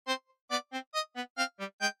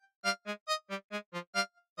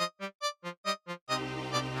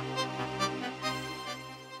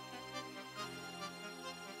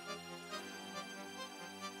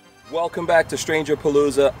Welcome back to Stranger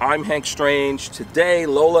Palooza. I'm Hank Strange. Today,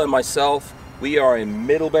 Lola and myself, we are in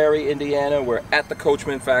Middlebury, Indiana. We're at the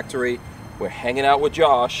Coachmen factory. We're hanging out with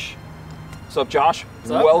Josh. What's up, Josh?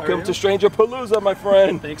 What's up? Welcome to Stranger Palooza, my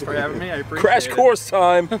friend. Thanks for having me. I appreciate Crash it. course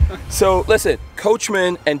time. So listen,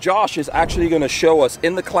 Coachmen and Josh is actually going to show us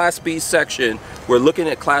in the Class B section. We're looking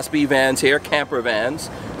at Class B vans here, camper vans.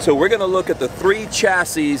 So we're going to look at the 3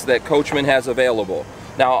 chassis that Coachmen has available.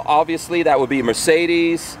 Now, obviously, that would be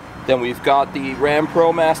Mercedes. Then we've got the Ram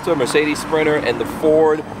Promaster, Mercedes Sprinter, and the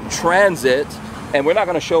Ford Transit. And we're not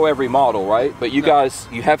going to show every model, right? But you guys,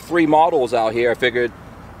 you have 3 models out here. I figured,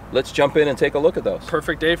 let's jump in and take a look at those.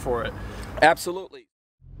 Perfect day for it. Absolutely.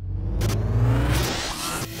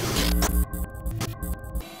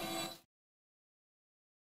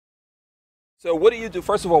 So what do you do?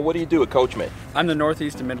 First of all, what do you do at Coachmen? I'm the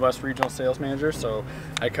Northeast and Midwest Regional Sales Manager, so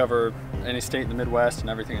I cover any state in the Midwest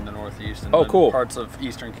and everything in the Northeast and cool. parts of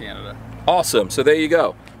Eastern Canada. Awesome. So there you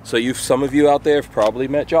go. So some of you out there have probably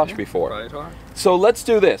met Josh before. Right on. So let's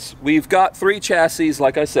do this. We've got 3 chassis,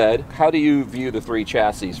 like I said. How do you view the 3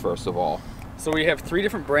 chassis, first of all? So we have 3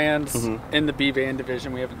 different brands in the B van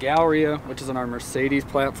division. We have Galleria, which is on our Mercedes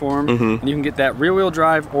platform, and you can get that rear-wheel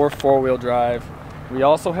drive or 4-wheel drive. We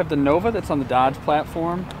also have the Nova that's on the Dodge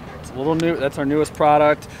platform. It's a little new, that's our newest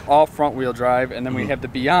product, all front-wheel drive. And then we have the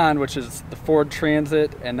Beyond, which is the Ford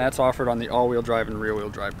Transit, and that's offered on the all-wheel drive and rear-wheel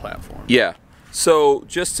drive platform. Yeah. So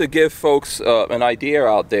just to give folks an idea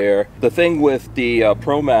out there, the thing with the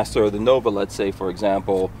Promaster or the Nova, let's say, for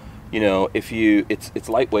example, you know, it's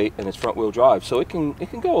lightweight and it's front-wheel drive, so it can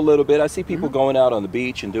go a little bit. I see people going out on the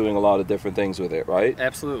beach and doing a lot of different things with it, right?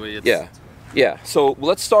 Absolutely. Yeah. So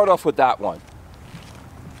let's start off with that one.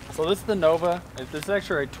 So this is the Nova. This is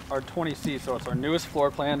actually our 20C, so it's our newest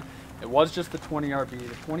floor plan. It was just the 20RB.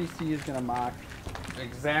 The 20C is going to mock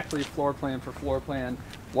exactly floor plan for floor plan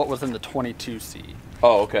what was in the 22C.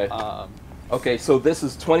 Oh, okay. Okay, so this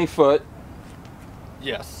is 20 foot.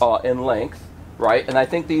 Yes. In length, right? And I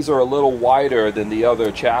think these are a little wider than the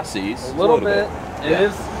other chassis. A little bit.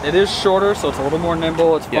 It is shorter, so it's a little more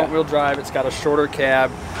nimble. It's front-wheel drive. It's got a shorter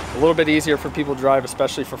cab. A little bit easier for people to drive,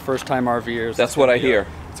 especially for first-time RVers. That's what I hear.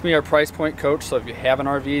 It's going to be our price point coach, so if you have an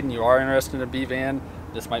RV and you are interested in a B van,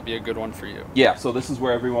 this might be a good one for you. Yeah, so this is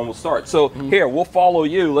where everyone will start. So here, we'll follow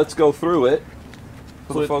you. Let's go through it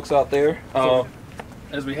for the folks out there. So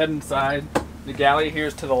as we head inside, the galley here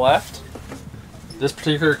is to the left. This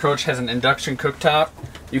particular coach has an induction cooktop.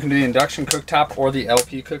 You can do the induction cooktop or the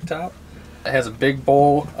LP cooktop. It has a big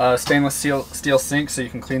bowl stainless steel sink, so you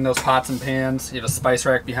can clean those pots and pans. You have a spice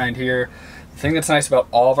rack behind here. The thing that's nice about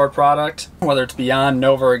all of our product, whether it's Beyond,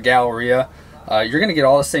 Nova, or Galleria, you're going to get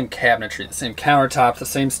all the same cabinetry, the same countertops, the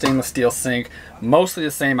same stainless steel sink, mostly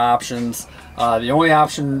the same options. The only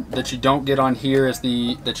option that you don't get on here is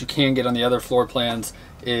that you can get on the other floor plans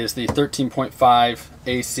is the 13.5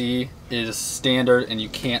 AC is standard, and you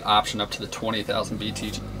can't option up to the 20,000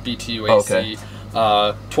 BTU AC,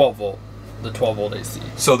 12 volt. The 12 volt AC.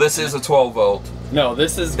 So this is a 12 volt. No,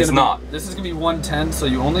 this is gonna not. This is gonna be 110. So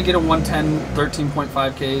you only get a 110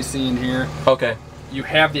 13.5 AC in here. Okay. You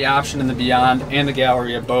have the option in the Beyond and the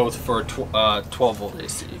Galleria both for 12 volt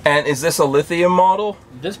AC. And is this a lithium model?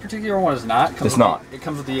 This particular one is not. It's not. It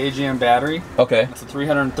comes with the AGM battery. Okay. It's a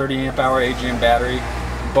 330 amp hour AGM battery.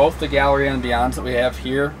 Both the Galleria and Beyonds that we have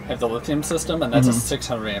here have the lithium system, and that's a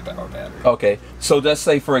 600 amp hour battery. Okay. So let's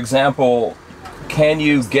say, for example, can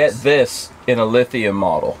you get this in a lithium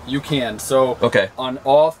model? You can. So on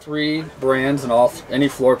all 3 brands and any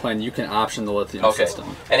floor plan, you can option the lithium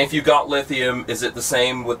system. And if you got lithium, is it the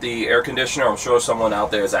same with the air conditioner? I'm sure someone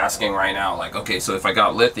out there is asking right now, like, okay, so if I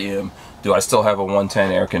got lithium, do I still have a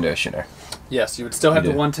 110 air conditioner? Yes, you would still have the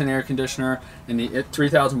 110 air conditioner, and the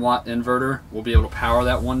 3,000 watt inverter will be able to power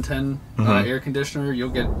that 110 air conditioner. You'll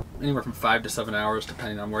get anywhere from 5 to 7 hours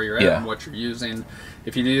depending on where you're at and what you're using.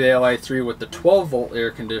 If you do the Li3 with the 12 volt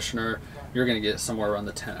air conditioner, you're going to get somewhere around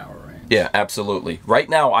the 10-hour range. Yeah, absolutely. Right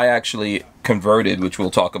now, I actually converted, which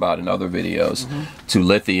we'll talk about in other videos, to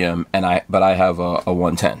lithium, but I have a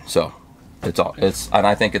 110. So and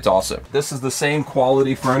I think it's awesome. This is the same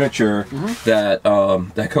quality furniture that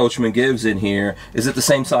that Coachmen gives in here. Is it the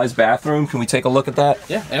same size bathroom? Can we take a look at that?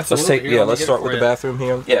 Yeah, absolutely. Let's start with the bathroom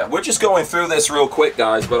here. Yeah, we're just going through this real quick,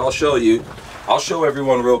 guys, but I'll show you. I'll show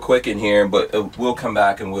everyone real quick in here, but we'll come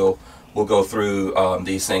back and we'll go through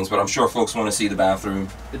these things. But I'm sure folks want to see the bathroom.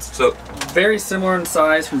 It's so very similar in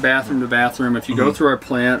size from bathroom to bathroom. If you go through our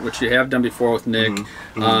plant, which you have done before with Nick,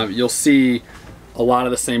 you'll see a lot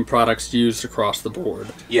of the same products used across the board.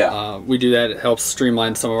 Yeah. We do that. It helps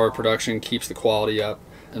streamline some of our production, keeps the quality up.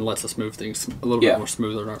 and lets us move things a little bit more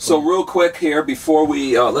smoother. So real quick here before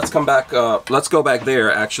we let's come back. Let's go back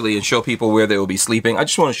there actually and show people where they will be sleeping. I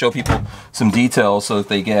just want to show people some details so that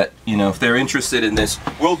they get, you know, if they're interested in this,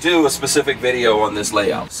 we'll do a specific video on this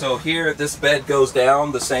layout. So here, this bed goes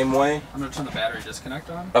down the same way. I'm gonna turn the battery disconnect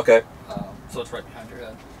on. Okay. So it's right behind your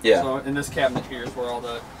head. Yeah. So in this cabinet here is where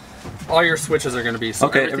all your switches are going to be. So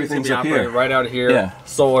okay, everything's up here. Right out here. Yeah.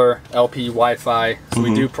 Solar, LP, Wi-Fi. So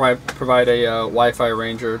we do provide a Wi-Fi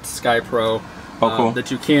Ranger, Sky Pro. Cool.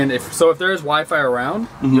 That you can, if there is Wi-Fi around,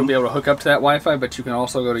 you'll be able to hook up to that Wi-Fi, but you can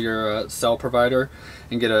also go to your cell provider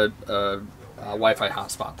and get a Wi-Fi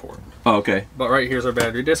hotspot port. Oh, okay. But right here's our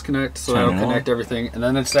battery disconnect, so that'll connect everything. And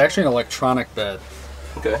then it's actually an electronic bed.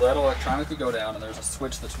 Okay. So that'll electronically go down, and there's a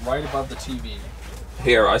switch that's right above the TV.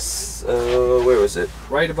 Here, where is it?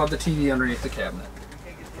 Right above the TV, underneath the cabinet.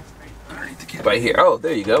 Right here. Oh,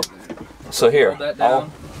 there you go. So here, hold that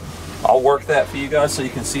down. I'll work that for you guys so you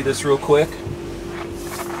can see this real quick.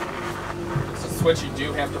 It's a switch you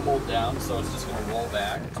do have to hold down, so it's just going to roll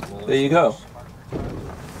back. There you go.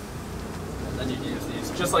 And then you can use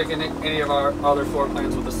these, just like in any of our other floor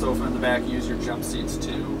plans with the sofa in the back, use your jump seats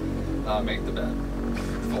to make the bed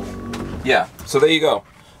full. Yeah, so there you go.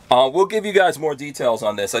 We'll give you guys more details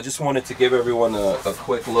on this. I just wanted to give everyone a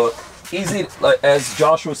quick look. Easy, as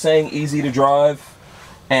Josh was saying, easy to drive.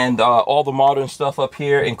 And all the modern stuff up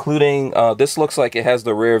here, including, this looks like it has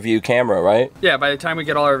the rear view camera, right? Yeah, by the time we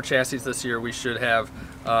get all our chassis this year, we should have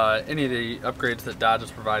any of the upgrades that Dodge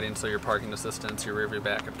is providing, so your parking assistance, your rear view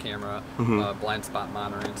backup camera, blind spot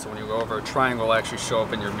monitoring. So when you go over a triangle, it'll actually show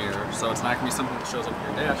up in your mirror. So it's not going to be something that shows up in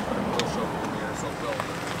your dash, but it will show up in your mirror, so it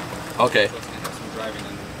will. Okay. So it's going to have some driving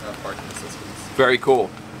and parking assistance. Very cool.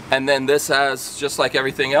 And then this has, just like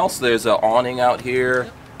everything else, there's an awning out here.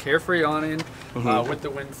 Yep. Carefree awning with the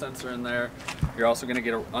wind sensor in there. You're also going to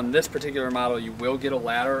get, on this particular model, you will get a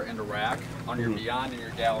ladder and a rack. On your Beyond and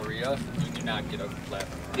your Galleria, you do not get a ladder.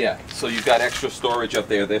 Yeah, so you've got extra storage up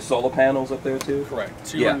there. There's solar panels up there too? Correct.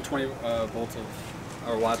 220 volts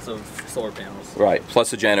or watts of solar panels. Right,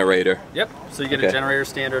 plus a generator. Yep, so you get a generator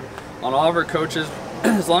standard. On all of our coaches,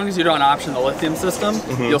 as long as you don't option the lithium system,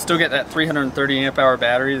 you'll still get that 330 amp hour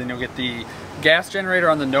battery, then you'll get the gas generator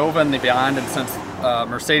on the Nova and the Beyond, and since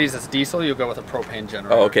Mercedes is diesel, you'll go with a propane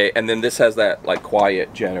generator. Oh, okay, and then this has that like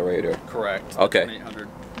quiet generator. Correct. Okay.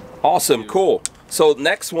 Awesome, cool. So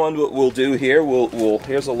next one we'll do here,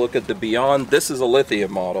 here's a look at the Beyond. This is a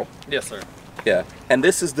lithium model. Yes, sir. Yeah, and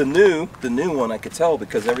this is the new one. I could tell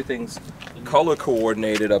because everything's color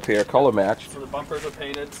coordinated up here, color match. So the bumpers are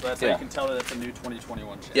painted, so that's how you can tell that it's a new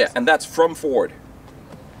 2021 chassis. Yeah, and that's from Ford,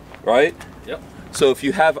 right? Yep. So if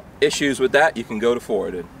you have issues with that, you can go to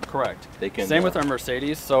Ford. Correct. They can. Same with our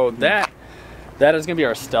Mercedes. So that is going to be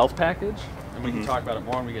our stealth package, and we can talk about it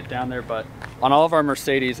more when we get down there. But on all of our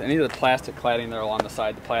Mercedes, any of the plastic cladding there along the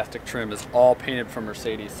side, the plastic trim is all painted from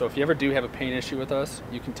Mercedes. So if you ever do have a paint issue with us,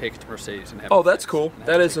 you can take it to Mercedes and have. Oh, that's cool.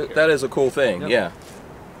 That is a cool thing. Yep. Yeah.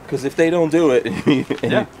 Because if they don't do it,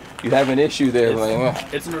 and you have an issue there.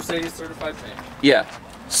 It's a Mercedes certified paint. Yeah.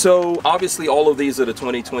 So obviously all of these are the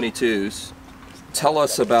 2022s. Tell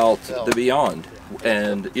us about the Beyond,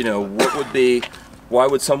 and what would be, why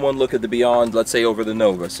would someone look at the Beyond, let's say, over the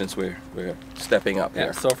Nova, since we're stepping up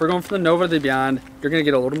here? So if we're going from the Nova to the Beyond, you're going to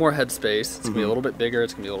get a little more headspace. It's going to be a little bit bigger.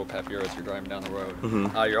 It's going to be a little peppier as you're driving down the road.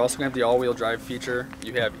 You're also going to have the all-wheel drive feature.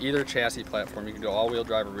 You have either chassis platform. You can do all-wheel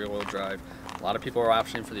drive or rear-wheel drive. A lot of people are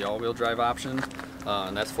opting for the all-wheel drive option,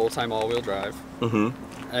 and that's full-time all-wheel drive.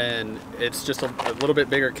 And it's just a little bit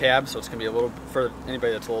bigger cab, so it's going to be a little, for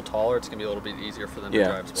anybody that's a little taller, it's going to be a little bit easier for them to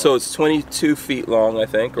drive as well. So it's 22 feet long, I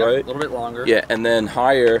think, right? A little bit longer. Yeah, and then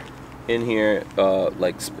higher in here,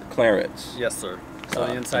 like clearance. Yes, sir. So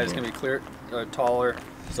the inside is going to be clear, taller.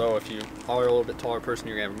 So if you are a little bit taller person,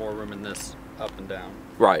 you're going to have more room in this up and down.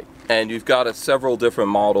 Right, and you've got several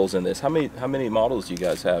different models in this. How many models do you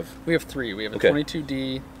guys have? We have 3. We have a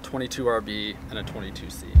 22D, 22RB, and a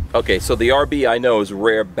 22C. Okay, so the RB I know is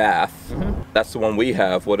rear bath. That's the one we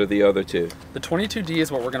have. What are the other 2? The 22D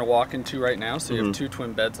is what we're going to walk into right now. So you have 2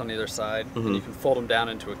 twin beds on either side, and you can fold them down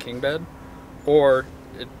into a king bed. Or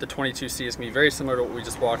the 22C is going to be very similar to what we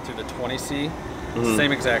just walked through, the 20C.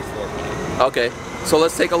 Same exact floor plan. Okay, so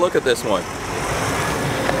let's take a look at this one.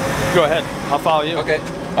 Go ahead, I'll follow you. Okay,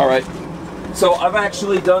 all right. So I've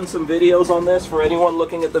actually done some videos on this for anyone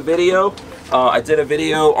looking at the video. I did a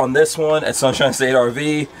video on this one at Sunshine State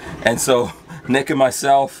RV, and so Nick and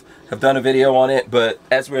myself have done a video on it, but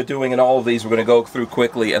as we're doing in all of these, we're going to go through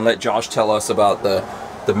quickly and let Josh tell us about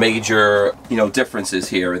the major differences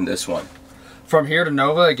here in this one. From here to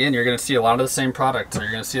Nova, again, you're going to see a lot of the same products. So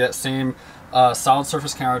you're going to see that same Solid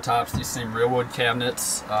surface countertops, these same real wood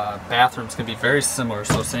cabinets. Bathrooms can be very similar,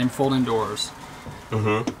 so same folding doors.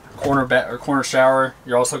 Corner shower.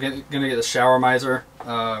 You're also going to get the shower miser,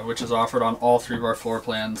 which is offered on all 3 of our floor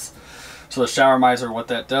plans. So the shower miser, what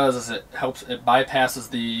that does is it bypasses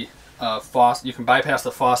the faucet. You can bypass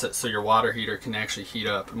the faucet so your water heater can actually heat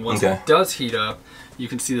up. And once it does heat up, you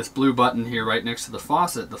can see this blue button here right next to the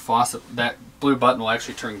faucet. That blue button will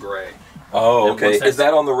actually turn gray. Oh, okay. Is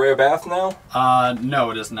that on the rear bath now?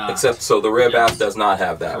 No, it is not. Except, so the rear bath does not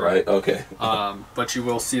have that, right? Okay. But you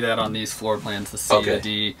will see that on these floor plans, the C, the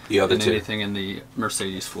D, and anything in the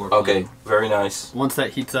Mercedes floor plan. Okay, very nice. Once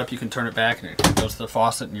that heats up, you can turn it back and it goes to the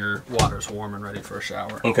faucet and your water's warm and ready for a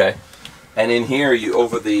shower. Okay. And in here,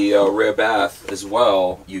 over the rear bath as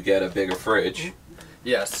well, you get a bigger fridge.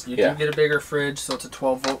 Yes, you do get a bigger fridge, so it's a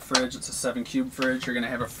 12-volt fridge, it's a 7-cube fridge. You're going to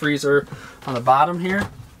have a freezer on the bottom here,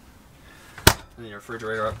 and your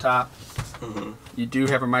refrigerator up top. You do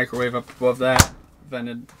have a microwave up above that,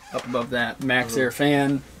 vented up above that, max air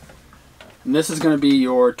fan. And this is going to be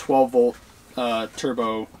your 12-volt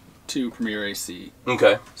Turbo 2 Premier AC.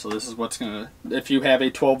 Okay. So this is what's going to, if you have a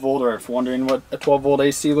 12-volt or if wondering what a 12-volt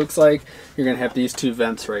AC looks like, you're going to have these 2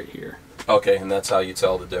 vents right here. Okay, and that's how you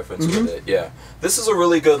tell the difference with it. Yeah, this is a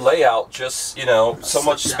really good layout. Just, you know, so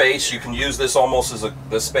much space. You can use this almost as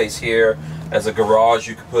this space here as a garage.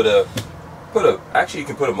 You could actually you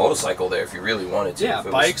can put a motorcycle there if you really wanted to. Yeah,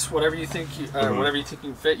 bikes, whatever you think you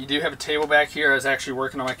can fit. You do have a table back here. I was actually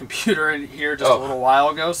working on my computer in here just a little while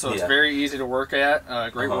ago, so it's very easy to work at.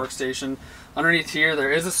 Great workstation. Underneath here,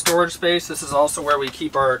 there is a storage space. This is also where we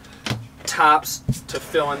keep our tops to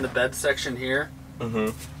fill in the bed section here.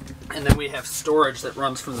 And then we have storage that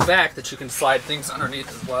runs from the back that you can slide things underneath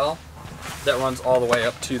as well. That runs all the way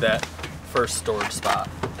up to that first storage spot.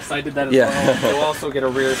 So I did that as well. You'll also get a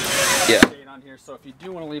rear shade on here. So if you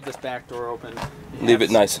do want to leave this back door open, leave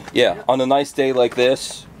it nice. Yeah, on a nice day like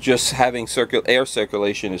this, just having air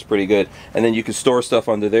circulation is pretty good. And then you can store stuff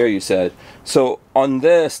under there, you said. So on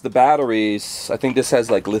this, the batteries, I think this has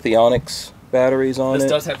like lithionics batteries on it.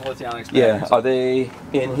 This does have lithionics batteries. Yeah, are they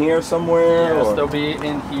in here somewhere? Yes, they'll be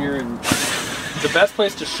in here. And the best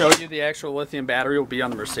place to show you the actual lithium battery will be on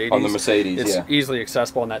the Mercedes. On the Mercedes, it's easily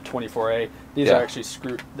accessible on that 24A. These are actually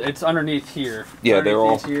screwed. It's underneath here. Yeah, they're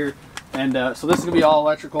all here. And so this is going to be all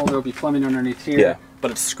electrical. There will be plumbing underneath here. Yeah.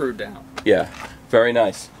 But it's screwed down. Yeah, very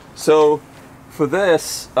nice. So for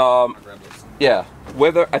this, I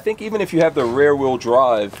think even if you have the rear wheel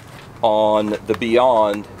drive on the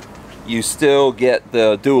Beyond, you still get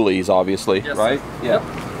the dualies, obviously, right? Yeah.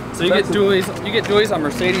 Yep. So you get dualies. You get dualies on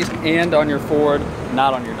Mercedes and on your Ford,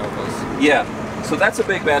 not on your Novas. Yeah. So that's a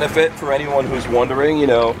big benefit for anyone who's wondering. You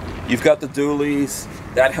know, you've got the dualies.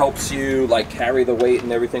 That helps you like carry the weight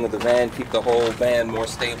and everything of the van, keep the whole van more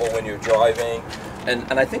stable when you're driving.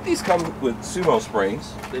 And I think these come with sumo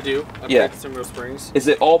springs. They do. Sumo springs. Is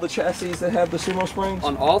it all the chassis that have the sumo springs?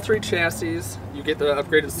 On all 3 chassis, you get the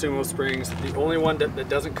upgraded sumo springs. The only one that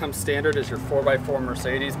doesn't come standard is your 4x4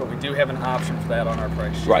 Mercedes, but we do have an option for that on our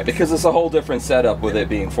price sheet. Right, because it's a whole different setup with it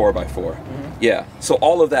being 4x4. Yeah, so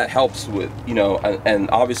all of that helps with, you know,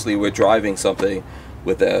 and obviously we're driving something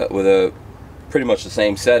with a pretty much the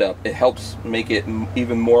same setup. It helps make it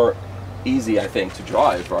even more easy, I think, to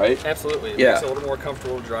drive, right? Absolutely. It makes it a little more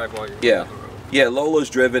comfortable to drive while you're on the road. Yeah,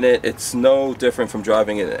 Lola's driven it. It's no different from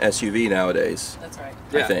driving an SUV nowadays. That's right.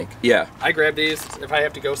 I think. Yeah. I grab these. If I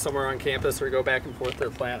have to go somewhere on campus or go back and forth to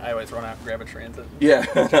the plant, I always run out and grab a Transit. Yeah,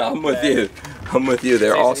 I'm with you. I'm with you.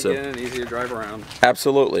 They're awesome. Easy to get in, easy to drive around.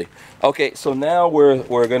 Absolutely. Okay, so now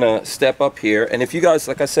we're gonna step up here, and if you guys,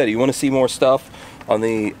 like I said, you want to see more stuff on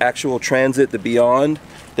the actual Transit, the Beyond,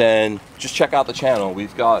 then just check out the channel.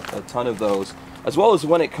 We've got a ton of those. As well as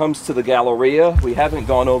when it comes to the Galleria, we haven't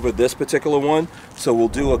gone over this particular one, so we'll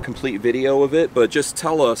do a complete video of it, but just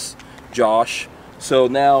tell us, Josh, so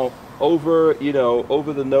now over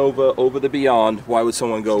the Nova, over the Beyond, why would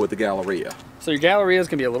someone go with the Galleria? So your Galleria is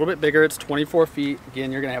going to be a little bit bigger. It's 24 feet.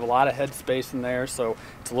 Again, you're going to have a lot of head space in there, so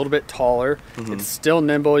it's a little bit taller. It's still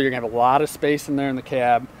nimble. You're going to have a lot of space in there in the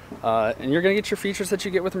cab. And you're going to get your features that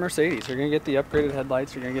you get with the Mercedes. You're going to get the upgraded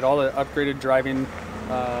headlights. You're going to get all the upgraded driving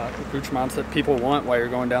accoutrements that people want while you're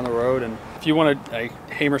going down the road. And if you want to,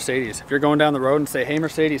 like, hey Mercedes, if you're going down the road and say, hey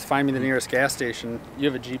Mercedes, find me the nearest gas station,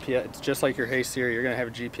 you have a GPS. It's just like your Hey Siri. You're going to have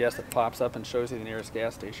a GPS that pops up and shows you the nearest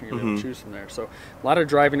gas station. You're going to choose from there. So a lot of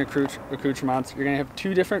driving accoutrements. You're going to have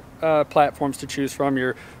 2 different platforms to choose from,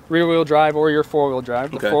 your rear-wheel drive or your 4-wheel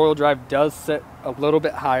drive. The 4-wheel drive does sit a little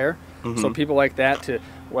bit higher. So people like that, to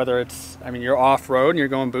whether it's, I mean, you're off-road and you're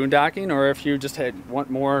going boondocking, or if you just want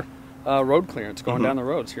more road clearance going down the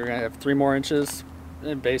road. So you're going to have 3 more inches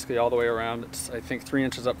and basically all the way around. It's, I think, 3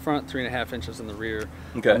 inches up front, 3.5 inches in the rear.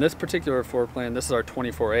 Okay. On this particular floor plan, this is our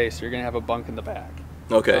 24A, so you're going to have a bunk in the back.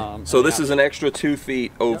 Okay. So this is an extra 2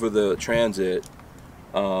 feet over the Transit.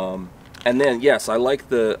 And then, yes, I like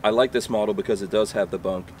this model because it does have the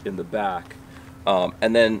bunk in the back.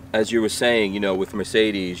 And then, as you were saying, you know, with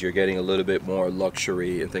Mercedes, you're getting a little bit more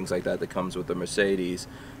luxury and things like that that comes with the Mercedes.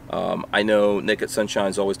 I know Nick at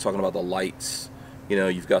Sunshine's always talking about the lights. You know,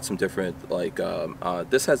 you've got some different, like,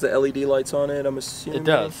 this has the LED lights on it, I'm assuming? It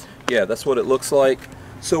does. Yeah, that's what it looks like.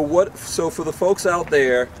 So for the folks out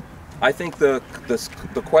there, I think the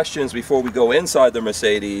questions before we go inside the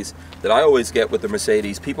Mercedes that I always get with the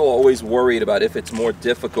Mercedes, people are always worried about if it's more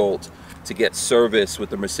difficult to get service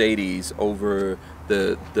with the Mercedes over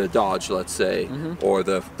the Dodge, let's say, or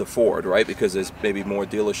the Ford, right? Because there's maybe more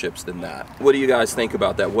dealerships than that. What do you guys think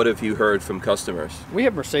about that? What have you heard from customers? We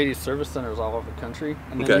have Mercedes service centers all over the country,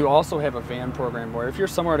 and then you also have a van program where if you're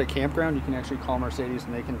somewhere at a campground, you can actually call Mercedes,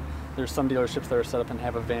 and they can. There's some dealerships that are set up and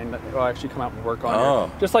have a van that will actually come out and work on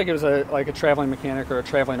it, just like it was like a traveling mechanic or a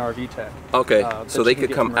traveling RV tech. Okay, so they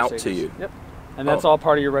could come out to you. Yep. And that's all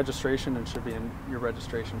part of your registration and should be in your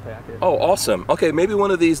registration packet. Oh, awesome. Okay, maybe one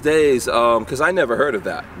of these days, because I never heard of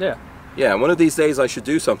that. Yeah. Yeah, one of these days I should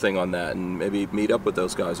do something on that and maybe meet up with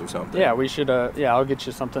those guys or something. Yeah, we should, yeah, I'll get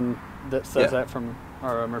you something that says that from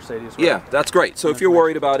our Mercedes. Yeah, that's great. So if you're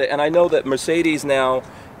worried about it, and I know that Mercedes now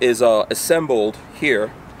is assembled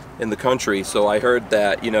here in the country, so I heard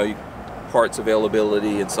that, you know, parts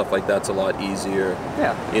availability and stuff like that's a lot easier.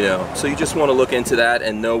 Yeah. You know, so you just want to look into that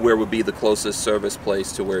and know where would be the closest service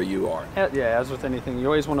place to where you are. Yeah, as with anything, you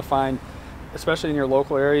always want to find, especially in your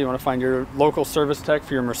local area, you want to find your local service tech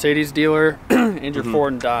for your Mercedes dealer and your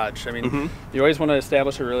Ford and Dodge. I mean, you always want to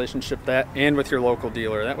establish a relationship and with your local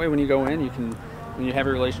dealer. That way when you go in, you can, when you have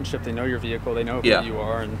a relationship, they know your vehicle, they know who you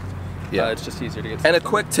are, and it's just easier to get. And a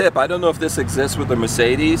quick tip, I don't know if this exists with the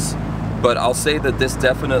Mercedes, but I'll say that this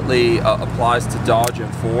definitely applies to Dodge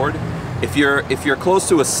and Ford. If you're close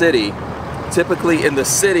to a city, typically in the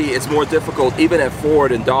city it's more difficult, even at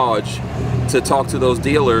Ford and Dodge, to talk to those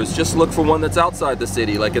dealers. Just look for one that's outside the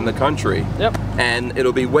city, like in the country. Yep. And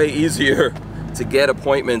it'll be way easier to get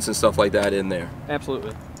appointments and stuff like that in there.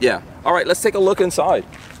 Absolutely. Yeah. All right, let's take a look inside.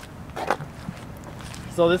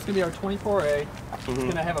 So this is going to be our 24A. It's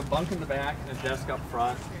going to have a bunk in the back and a desk up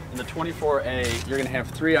front. In the 24A, you're going to have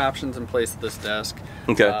 3 options in place at this desk.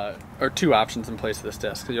 Okay. Or 2 options in place at this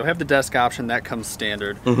desk. So you'll have the desk option, that comes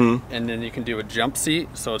standard. And then you can do a jump seat,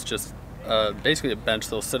 so it's just basically a bench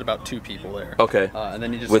that'll sit about 2 people there. Okay. And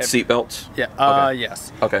then you just with seat belts? Yeah.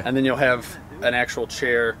 Yes. Okay. And then you'll have an actual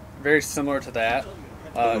chair, very similar to that.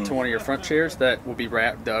 To one of your front chairs that will be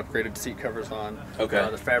wrapped, the upgraded seat covers on. Okay.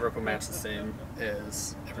 The fabric will match the same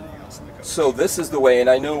as everything else in the coach. So this is the way, and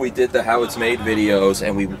I know we did the How It's Made videos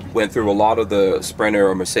and we went through a lot of the Sprinter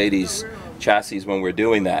or Mercedes chassis when we're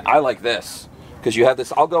doing that. I like this because you have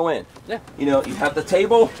this, I'll go in. Yeah. You know, you have the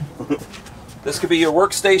table. This could be your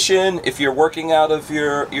workstation if you're working out of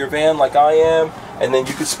your van like I am, and then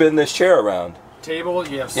you could spin this chair around. Table,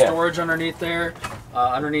 you have storage underneath there.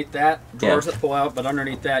 Underneath that, drawers that pull out, but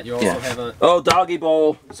underneath that you also have a... Oh, doggy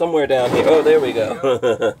bowl somewhere down here. Oh, there we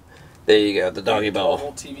go. There you go, the doggy bowl.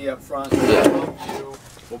 Whole TV up front.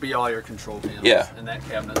 Will be all your control panels in that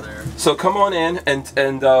cabinet there. So come on in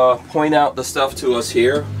and point out the stuff to us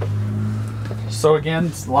here. So again,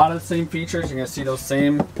 it's a lot of the same features. You're going to see those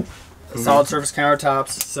same solid surface countertops,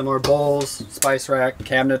 similar bowls, spice rack,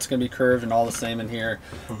 cabinets going to be curved and all the same in here.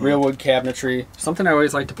 Real wood cabinetry. Something I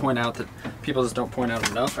always like to point out that people just don't point out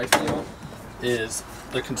enough, I feel, is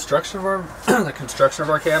the construction of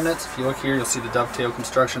our cabinets. If you look here, you'll see the dovetail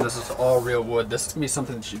construction. This is all real wood. This is going to be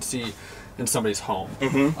something that you'd see in somebody's home.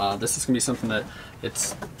 This is going to be something that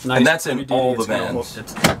it's nice. And that's in all the vans.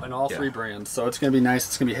 It's in all 3 brands. So it's going to be nice.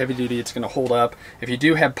 It's going to be heavy duty. It's going to hold up. If you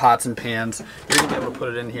do have pots and pans, you're going to be able to put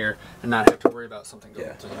it in here and not have to worry about something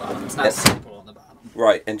going to the bottom. It's not stapled on the bottom.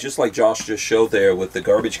 Right, and just like Josh just showed there with the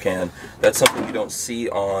garbage can, that's something you don't see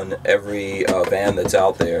on every van that's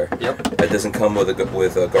out there. Yep. It doesn't come with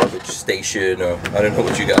a garbage station, or I don't know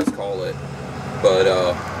what you guys call it, but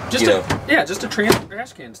just a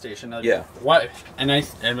trash can station. What? And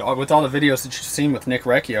with all the videos that you've seen with Nick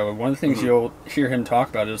Recchio, one of the things you'll hear him talk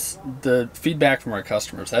about is the feedback from our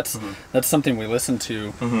customers. That's something we listen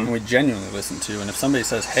to and we genuinely listen to. And if somebody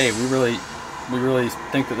says, "Hey, we really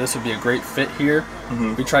think that this would be a great fit here,"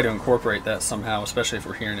 we try to incorporate that somehow, especially if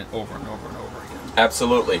we're hearing it over and over and over again.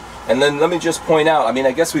 Absolutely. And then let me just point out, I mean,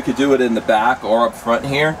 I guess we could do it in the back or up front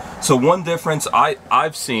here. So one difference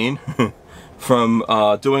I've seen from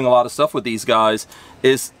doing a lot of stuff with these guys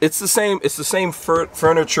is it's the same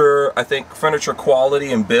furniture, I think, furniture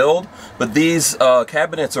quality and build, but these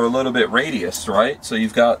cabinets are a little bit radiused, right? So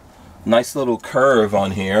you've got nice little curve on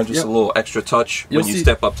here, just a little extra touch when you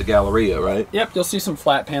step up to Galleria, right? Yep, you'll see some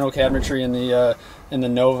flat panel cabinetry in the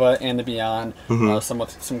Nova and the Beyond, some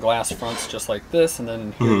with some glass fronts just like this, and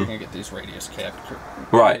then here you're gonna get these radius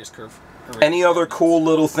curve. Any other cool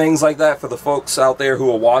little things like that for the folks out there who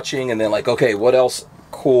are watching and then like, okay, what else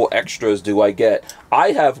cool extras do I get?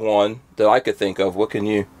 I have one that I could think of. What can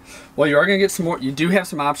you? Well, you are going to get some more. You do have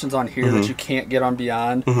some options on here that you can't get on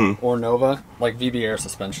Beyond or Nova, like VB air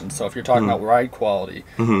suspension. So if you're talking about ride quality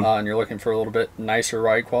and you're looking for a little bit nicer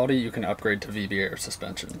ride quality, you can upgrade to VB air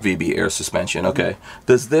suspension. VB air suspension, okay.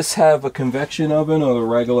 Does this have a convection oven or a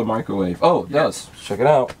regular microwave? Oh, it does. Check it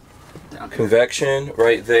out. Convection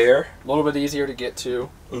right there. A little bit easier to get to.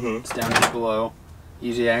 It's down here below.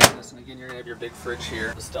 Easy access, and again, you're gonna have your big fridge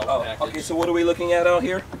here. The stealth package. Okay. So what are we looking at out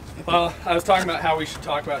here? Well, I was talking about how we should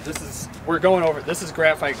talk about this. We're going over. This is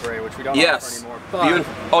graphite gray, which we don't offer anymore. But,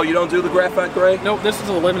 oh, you don't do the graphite gray? Nope. This is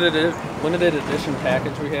a limited edition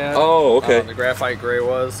package we had. Oh, okay. The graphite gray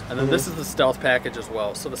was, and then this is the stealth package as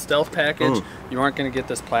well. So the stealth package, you aren't gonna get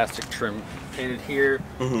this plastic trim painted here,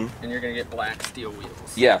 and you're gonna get black steel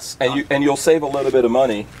wheels. Yes, and you'll save a little bit of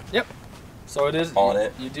money. Yep. So it is on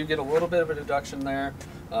it. You do get a little bit of a deduction there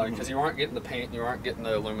because you aren't getting the paint, you aren't getting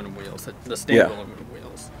the aluminum wheels, the standard aluminum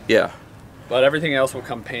wheels. Yeah. But everything else will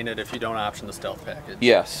come painted if you don't option the stealth package.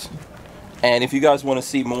 Yes. And if you guys want to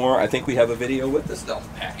see more, I think we have a video with the stealth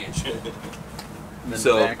package.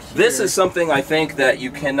 So this is something I think that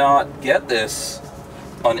you cannot get this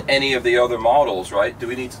on any of the other models, right? Do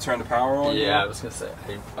we need to turn the power on? Yeah, I was gonna say.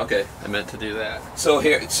 Okay. I meant to do that. So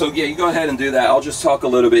yeah, you go ahead and do that. I'll just talk a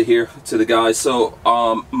little bit here to the guys. So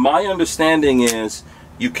my understanding is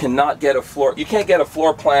you cannot get a floor. You can't get a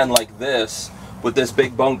floor plan like this with this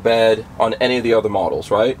big bunk bed on any of the other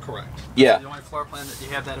models, right? Correct. Yeah. That's the only floor plan that you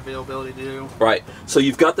have that availability to do. Right. So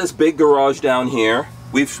you've got this big garage down here.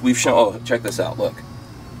 We've shown. Oh, check this out. Look.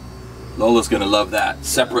 Lola's gonna love that.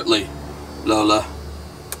 Separately, Lola.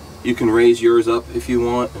 You can raise yours up if you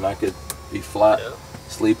want, and I could be flat,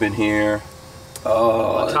 sleep in here.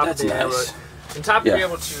 Oh, that's nice. On top of being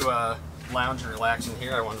able to lounge and relax in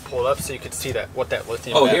here, I wanted to pull it up so you could see what that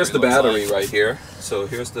lithium. Oh, here's the battery right here. So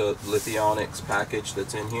here's the Lithionics package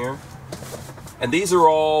that's in here, and these are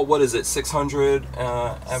all, what is it, 600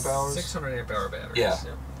 amp hours? 600 amp hour batteries. Yeah.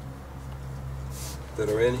 That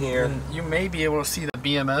are in here. And you may be able to see the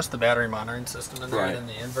BMS, the battery monitoring system, in there, and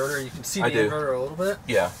the inverter. You can see the inverter a little bit.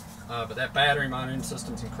 Yeah. But that battery monitoring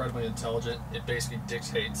system is incredibly intelligent. It basically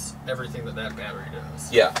dictates everything that battery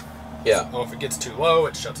does. Yeah, yeah. So if it gets too low,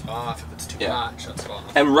 it shuts it off. If it's too hot, it shuts it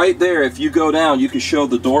off. And right there, if you go down, you can show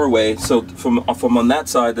the doorway. So from on that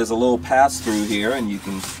side, there's a little pass through here, and you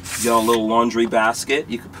can get a little laundry basket.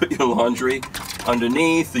 You can put your laundry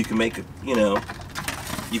underneath. You can make a,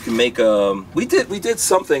 you can make a. We did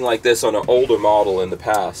something like this on an older model in the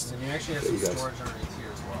past. And you actually have some storage underneath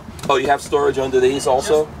here as well. Oh, you have storage under these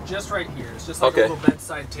also? Just right here. It's just like a little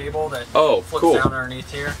bedside table that flips down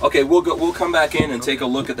underneath here. Okay, we'll come back in and take a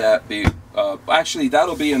look at that. Actually,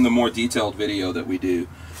 that'll be in the more detailed video that we do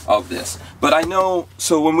of this. But I know,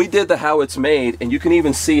 so when we did the how it's made, and you can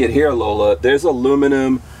even see it here, Lola, there's an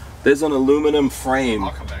aluminum frame.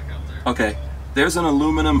 I'll come back out there. Okay. There's an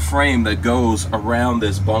aluminum frame that goes around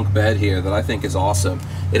this bunk bed here that I think is awesome.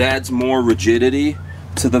 It adds more rigidity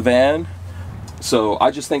to the van. So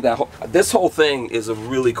I just think that this whole thing is a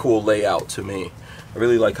really cool layout to me. I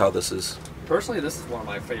really like how this is. Personally, this is one of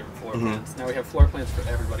my favorite floor plans. Now we have floor plans for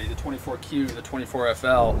everybody, the 24Q, the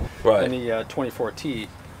 24FL, and the 24T.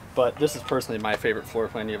 But this is personally my favorite floor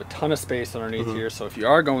plan. You have a ton of space underneath here, so if you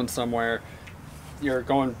are going somewhere, you're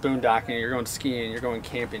going boondocking, you're going skiing, you're going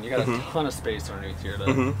camping, you got a ton of space underneath here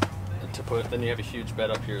to put. Then you have a huge bed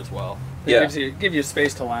up here as well. It gives you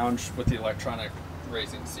space to lounge with the electronic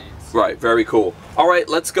raising seats. Right, very cool. All right,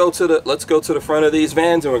 let's go to the front of these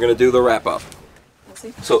vans, and we're going to do the wrap up.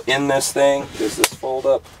 So in this thing, there's this fold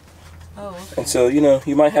up. Oh, okay. And so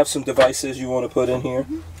you might have some devices you want to put in here.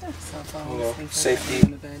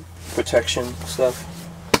 Safety, protection stuff.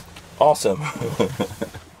 Awesome.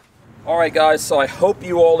 All right, guys, so I hope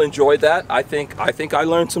you all enjoyed that. I think I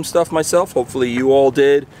learned some stuff myself. Hopefully you all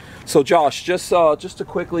did. So Josh, just to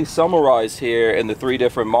quickly summarize here in the 3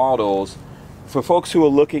 different models, for folks who are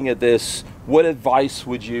looking at this, what advice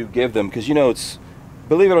would you give them? Because it's,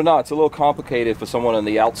 believe it or not, it's a little complicated for someone on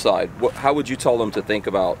the outside. How would you tell them to think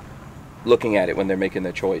about looking at it when they're making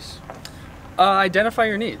their choice? Identify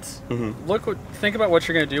your needs. Think about what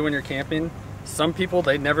you're going to do when you're camping. some people,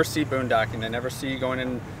 they never see boondocking, they never see going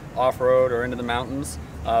in off-road or into the mountains.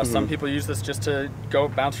 Some people use this just to go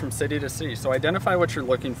bounce from city to city. So identify what you're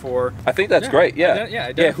looking for. I think that's great. Yeah.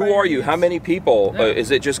 Yeah. Who are you? How many people?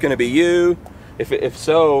 Is it just going to be you? If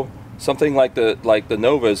so, something like the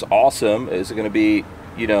Nova is awesome. Is it going to be,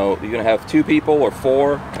 you know, you're going to have 2 people or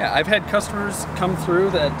 4? Yeah, I've had customers come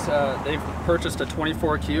through that they've purchased a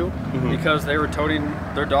 24Q because they were toting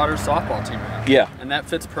their daughter's softball team around. Yeah. And that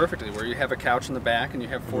fits perfectly, where you have a couch in the back and you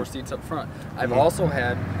have 4 seats up front. I've also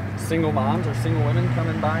had single moms or single women come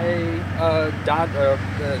and buy a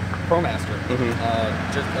Promaster,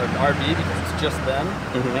 just an RV, because it's just them,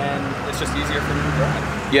 and it's just easier for them to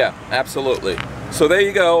drive. Yeah, absolutely. So there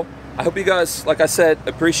you go. I hope you guys, like I said,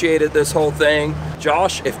 appreciated this whole thing.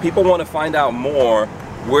 Josh, if people want to find out more,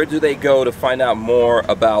 where do they go to find out more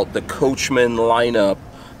about the Coachmen lineup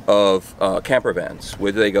of camper vans?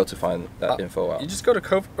 Where do they go to find that info out? You just go to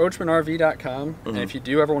coachmenrv.com, and if you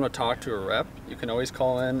do ever want to talk to a rep, you can always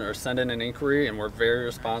call in or send in an inquiry, and we're very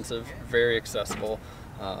responsive, very accessible.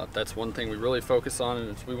 That's one thing we really focus on,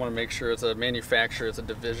 and we want to make sure as a manufacturer, as a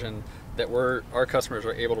division, that our customers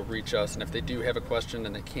are able to reach us, and if they do have a question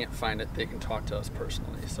and they can't find it, they can talk to us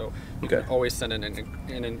personally. So you can always send in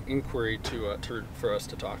an inquiry for us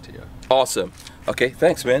to talk to you. Awesome. Okay,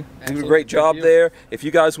 thanks, man. You did a great job there. If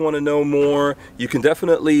you guys want to know more, you can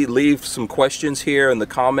definitely leave some questions here in the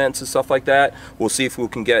comments and stuff like that. We'll see if we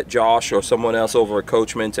can get Josh or someone else over at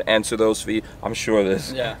Coachmen to answer those for you. I'm sure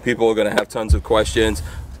people are going to have tons of questions.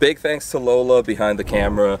 Big thanks to Lola behind the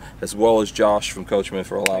camera, as well as Josh from Coachmen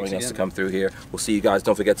for allowing us to come through here. We'll see you guys.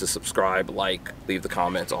 Don't forget to subscribe, like, leave the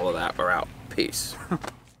comments, all of that. We're out. Peace.